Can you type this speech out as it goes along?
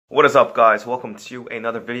What is up, guys? Welcome to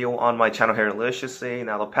another video on my channel, Hairliciously.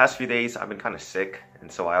 Now, the past few days I've been kind of sick,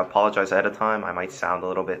 and so I apologize ahead of time. I might sound a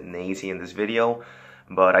little bit nasy in this video,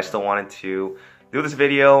 but I still wanted to do this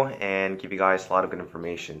video and give you guys a lot of good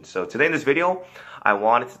information. So today in this video, I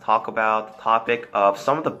wanted to talk about the topic of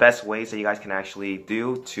some of the best ways that you guys can actually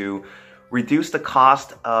do to reduce the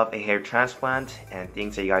cost of a hair transplant and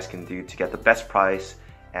things that you guys can do to get the best price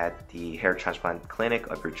at the hair transplant clinic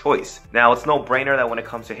of your choice. Now, it's no brainer that when it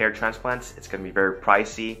comes to hair transplants, it's going to be very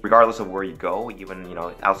pricey regardless of where you go. Even,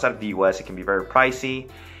 outside of the US, it can be very pricey.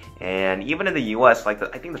 And even in the US, I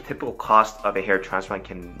think the typical cost of a hair transplant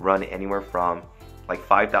can run anywhere from like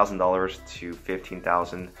 $5,000 to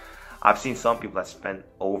 $15,000. I've seen some people that spent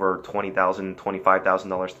over $20,000,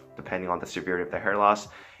 $25,000 depending on the severity of the hair loss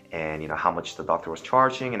and how much the doctor was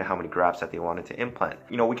charging and how many grafts that they wanted to implant.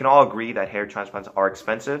 We can all agree that hair transplants are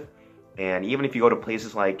expensive, and even if you go to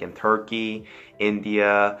places like in Turkey,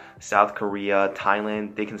 India, South Korea,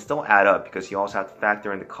 Thailand, they can still add up because you also have to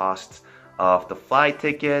factor in the costs of the flight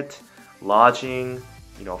ticket, lodging,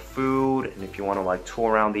 food, and if you want to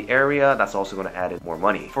tour around the area, that's also going to add in more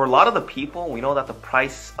money. For a lot of the people, we know that the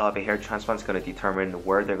price of a hair transplant is going to determine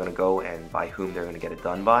where they're going to go and by whom they're going to get it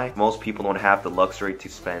done by. Most people don't have the luxury to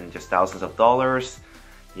spend just thousands of dollars.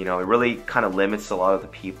 It really kind of limits a lot of the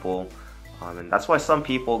people. And that's why some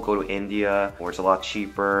people go to India, where it's a lot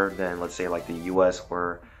cheaper than, let's say, like the US,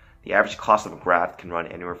 where the average cost of a graft can run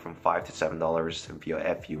anywhere from $5 to $7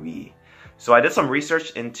 via FUE. So I did some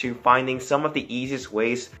research into finding some of the easiest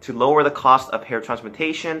ways to lower the cost of hair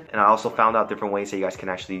transplantation, and I also found out different ways that you guys can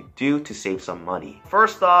actually do to save some money.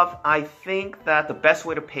 First off, I think that the best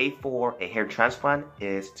way to pay for a hair transplant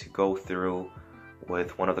is to go through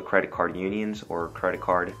with one of the credit card unions or credit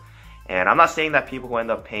card. And I'm not saying that people who end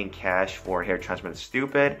up paying cash for a hair transplant is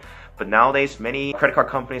stupid, but nowadays many credit card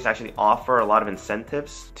companies actually offer a lot of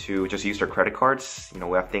incentives to just use their credit cards. We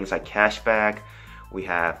have things like cashback. We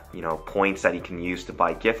have, points that you can use to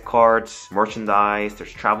buy gift cards, merchandise,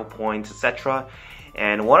 there's travel points, etc.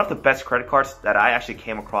 And one of the best credit cards that I actually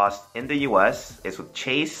came across in the US is with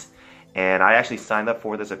Chase, and I actually signed up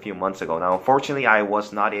for this a few months ago. Now, unfortunately, I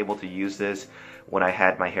was not able to use this when I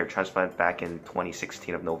had my hair transplant back in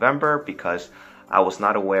 2016 of November because I was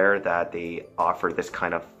not aware that they offered this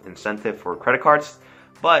kind of incentive for credit cards.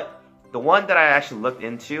 But the one that I actually looked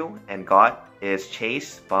into and got is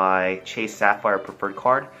Chase by Chase Sapphire Preferred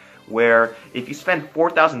card, where if you spend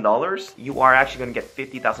 $4,000, you are actually going to get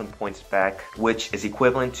 50,000 points back, which is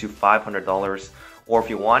equivalent to $500. Or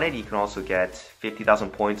if you want it, you can also get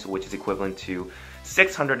 50,000 points, which is equivalent to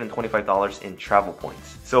 $625 in travel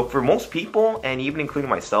points. So for most people, and even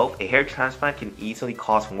including myself, a hair transplant can easily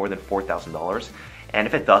cost more than $4,000. And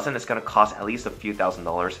if it doesn't, it's going to cost at least a few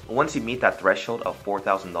 $1,000s. Once you meet that threshold of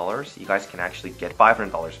 $4,000, you guys can actually get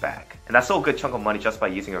 $500 back. And that's still a good chunk of money just by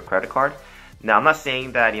using your credit card. Now, I'm not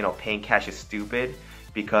saying that, paying cash is stupid,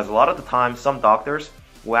 because a lot of the time, some doctors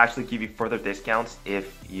will actually give you further discounts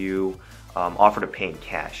if you offer to pay in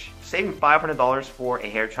cash. Saving $500 for a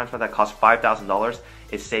hair transplant that costs $5,000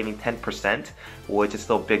 is saving 10%, which is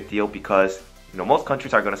still a big deal because, most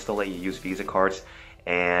countries are going to still let you use Visa cards.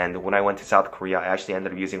 And when I went to South Korea, I actually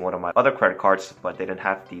ended up using one of my other credit cards, but they didn't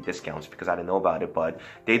have the discounts because I didn't know about it. But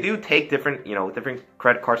they do take different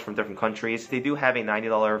credit cards from different countries. They do have a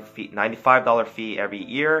 $95 fee every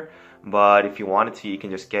year. But if you wanted to, you can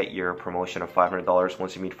just get your promotion of $500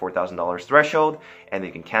 once you meet $4,000 threshold, and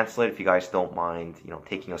you can cancel it if you guys don't mind,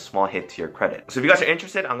 taking a small hit to your credit. So if you guys are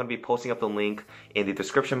interested, I'm going to be posting up the link in the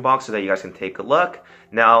description box so that you guys can take a look.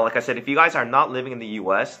 Now, like I said, if you guys are not living in the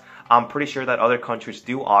US, I'm pretty sure that other countries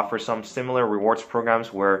do offer some similar rewards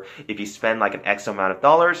programs where if you spend like an X amount of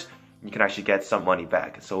dollars, you can actually get some money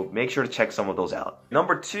back. So make sure to check some of those out.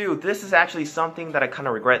 Number two, this is actually something that I kind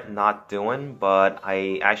of regret not doing, but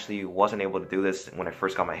I actually wasn't able to do this when I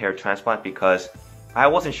first got my hair transplant because I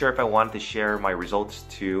wasn't sure if I wanted to share my results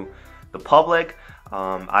to the public.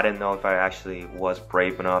 I didn't know if I actually was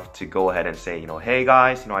brave enough to go ahead and say, hey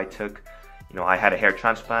guys, I had a hair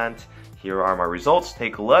transplant. Here are my results,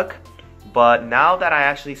 take a look. But now that I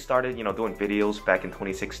actually started, doing videos back in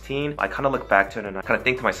 2016, I kind of look back to it and I kind of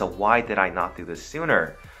think to myself, why did I not do this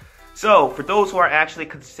sooner? So for those who are actually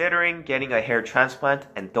considering getting a hair transplant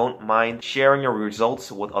and don't mind sharing your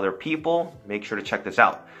results with other people, make sure to check this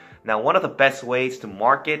out. Now, one of the best ways to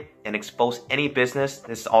market and expose any business,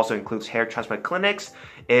 this also includes hair transplant clinics,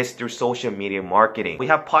 is through social media marketing. We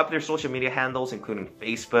have popular social media handles including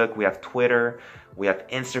Facebook, we have Twitter, we have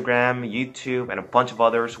Instagram, YouTube, and a bunch of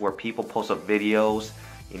others where people post up videos.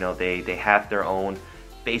 They have their own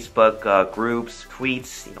Facebook groups,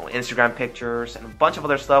 tweets, Instagram pictures, and a bunch of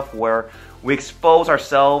other stuff where we expose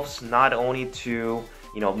ourselves not only to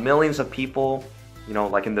millions of people,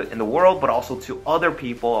 like in the world, but also to other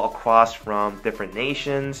people across from different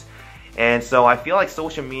nations. And so I feel like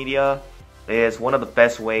social media is one of the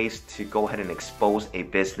best ways to go ahead and expose a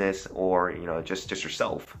business or just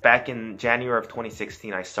yourself. Back in January of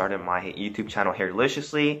 2016, I started my YouTube channel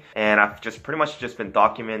Hairliciously, and I've pretty much been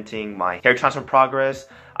documenting my hair transplant progress.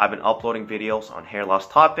 I've been uploading videos on hair loss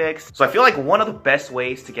topics. So I feel like one of the best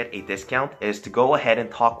ways to get a discount is to go ahead and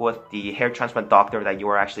talk with the hair transplant doctor that you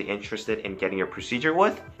are actually interested in getting your procedure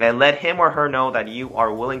with, and let him or her know that you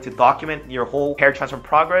are willing to document your whole hair transplant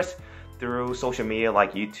progress through social media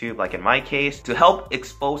like YouTube, like in my case, to help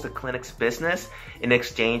expose the clinic's business in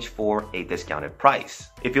exchange for a discounted price.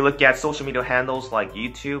 If you look at social media handles like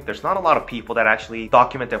YouTube, there's not a lot of people that actually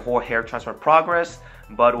document their whole hair transplant progress,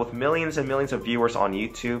 but with millions and millions of viewers on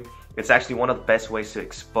YouTube, it's actually one of the best ways to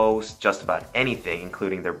expose just about anything,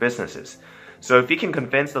 including their businesses. So if you can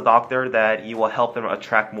convince the doctor that you will help them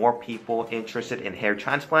attract more people interested in hair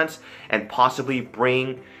transplants and possibly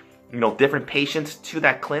bring different patients to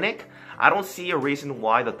that clinic, I don't see a reason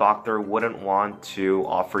why the doctor wouldn't want to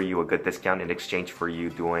offer you a good discount in exchange for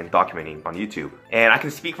you doing documenting on YouTube. And I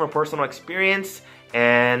can speak from personal experience,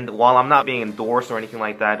 and while I'm not being endorsed or anything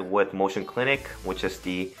like that with Motion Clinic, which is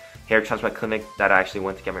the hair transplant clinic that I actually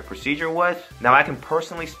went to get my procedure with, now I can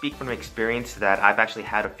personally speak from experience that I've actually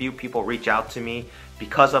had a few people reach out to me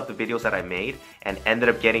because of the videos that I made and ended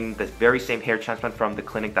up getting the very same hair transplant from the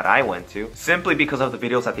clinic that I went to, simply because of the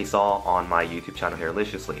videos that they saw on my YouTube channel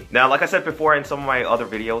Hairliciously. Now, like I said before in some of my other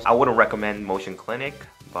videos, I wouldn't recommend Motion Clinic,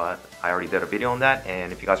 but I already did a video on that,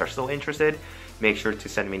 and if you guys are still interested, make sure to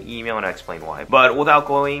send me an email and I'll explain why. But without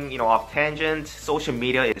going off tangent, social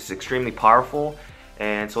media is extremely powerful.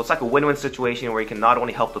 And so it's like a win-win situation where you can not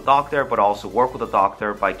only help the doctor, but also work with the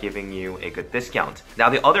doctor by giving you a good discount. Now,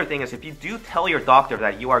 the other thing is, if you do tell your doctor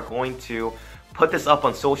that you are going to put this up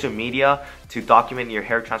on social media to document your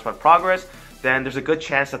hair transplant progress, then there's a good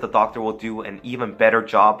chance that the doctor will do an even better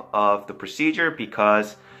job of the procedure,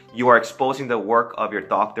 because you are exposing the work of your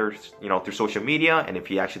doctor, through social media, and if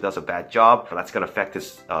he actually does a bad job, that's going to affect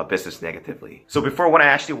his business negatively. So before, when I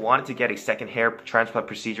actually wanted to get a second hair transplant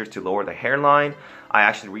procedure to lower the hairline, I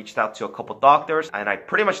actually reached out to a couple doctors, and I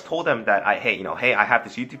pretty much told them that hey, I have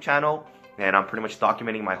this YouTube channel, and I'm pretty much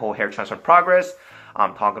documenting my whole hair transplant progress.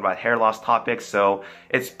 I'm talking about hair loss topics, so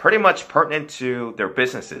it's pretty much pertinent to their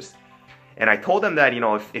businesses. And I told them that,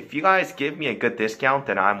 if you guys give me a good discount,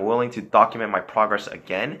 then I'm willing to document my progress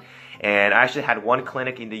again. And I actually had one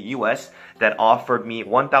clinic in the US that offered me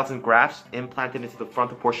 1,000 grafts implanted into the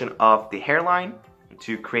frontal portion of the hairline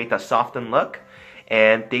to create a softened look.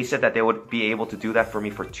 And they said that they would be able to do that for me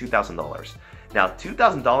for $2,000. Now,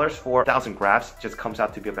 $2,000 for 1,000 grafts just comes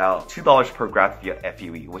out to be about $2 per graft via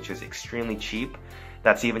FUE, which is extremely cheap.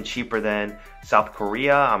 That's even cheaper than South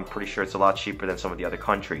Korea. I'm pretty sure it's a lot cheaper than some of the other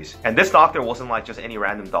countries. And this doctor wasn't like just any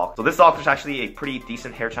random doctor. So this doctor's actually a pretty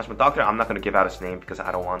decent hair transplant doctor. I'm not going to give out his name because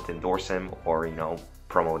I don't want to endorse him or,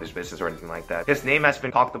 promote his business or anything like that. His name has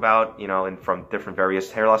been talked about, from different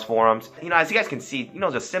various hair loss forums. As you guys can see,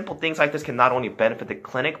 just simple things like this can not only benefit the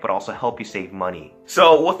clinic, but also help you save money.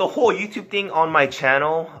 So with the whole YouTube thing on my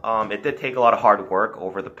channel, it did take a lot of hard work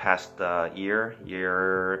over the past almost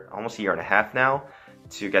a year and a half now,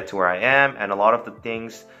 to get to where I am, and a lot of the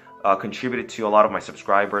things contributed to a lot of my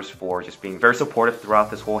subscribers for just being very supportive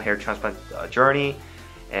throughout this whole hair transplant journey,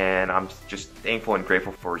 and I'm just thankful and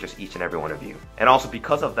grateful for just each and every one of you. And also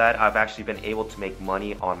because of that, I've actually been able to make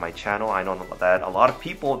money on my channel. I know that a lot of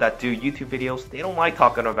people that do YouTube videos, they don't like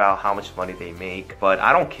talking about how much money they make, but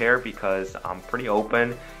I don't care because I'm pretty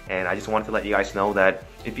open, and I just wanted to let you guys know that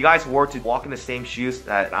if you guys were to walk in the same shoes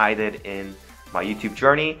that I did in my YouTube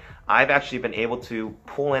journey, I've actually been able to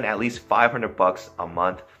pull in at least 500 bucks a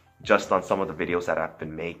month just on some of the videos that I've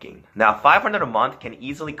been making. Now, 500 a month can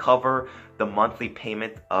easily cover the monthly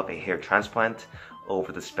payment of a hair transplant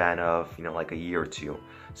over the span of, like a year or two.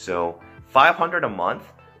 So 500 a month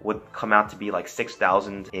would come out to be like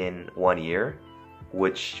 6,000 in 1 year,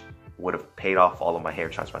 which would have paid off all of my hair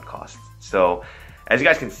transplant costs. So as you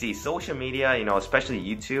guys can see, social media, especially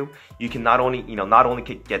YouTube, you can not only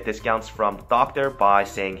get discounts from the doctor by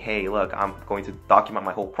saying, hey, look, I'm going to document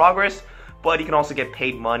my whole progress, but you can also get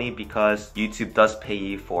paid money because YouTube does pay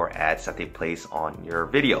you for ads that they place on your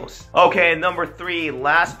videos. Okay, and number 3,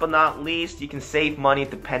 last but not least, you can save money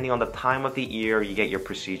depending on the time of the year you get your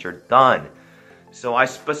procedure done. So I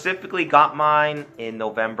specifically got mine in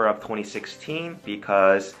November of 2016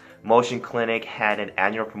 because Motion Clinic had an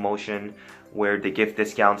annual promotion where they give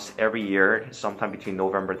discounts every year, sometime between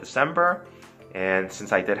November and December. And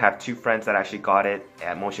since I did have 2 friends that actually got it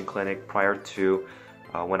at Motion Clinic prior to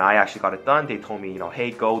when I actually got it done, they told me, you know,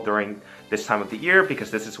 hey, go during this time of the year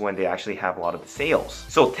because this is when they actually have a lot of the sales.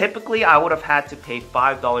 So typically I would have had to pay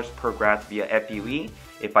 $5 per graft via FUE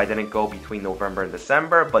if I didn't go between November and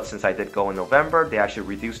December, but since I did go in November, they actually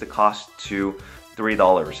reduced the cost to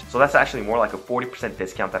 $3. So that's actually more like a 40%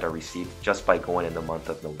 discount that I received just by going in the month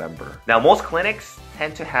of November. Now, most clinics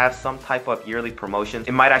tend to have some type of yearly promotions.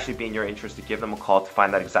 It might actually be in your interest to give them a call to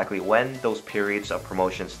find out exactly when those periods of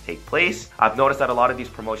promotions take place. I've noticed that a lot of these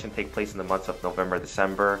promotions take place in the months of November,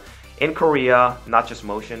 December in Korea, not just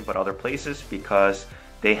Motion, but other places because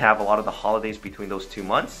they have a lot of the holidays between those 2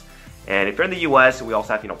 months. And if you're in the US, we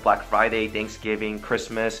also have, you know, Black Friday, Thanksgiving,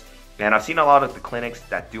 Christmas. And I've seen a lot of the clinics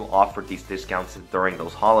that do offer these discounts during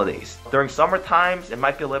those holidays. During summer times, it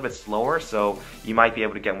might be a little bit slower, so you might be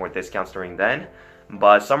able to get more discounts during then.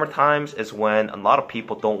 But summer times is when a lot of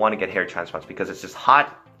people don't want to get hair transplants because it's just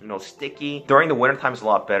hot, you know, sticky. During the winter time, it's a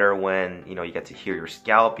lot better when, you know, you get to heal your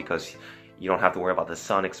scalp because you don't have to worry about the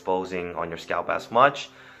sun exposing on your scalp as much.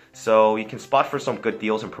 So you can spot for some good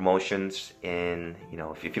deals and promotions in, you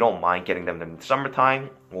know, if you don't mind getting them in the summertime,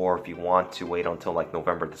 or if you want to wait until like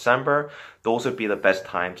November, December, those would be the best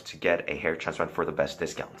times to get a hair transplant for the best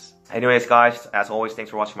discounts. Anyways, guys, as always,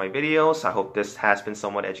 thanks for watching my videos. I hope this has been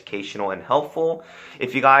somewhat educational and helpful.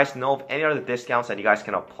 If you guys know of any other discounts that you guys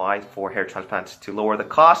can apply for hair transplants to lower the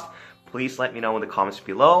cost, please let me know in the comments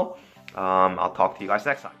below. I'll talk to you guys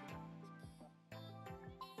next time.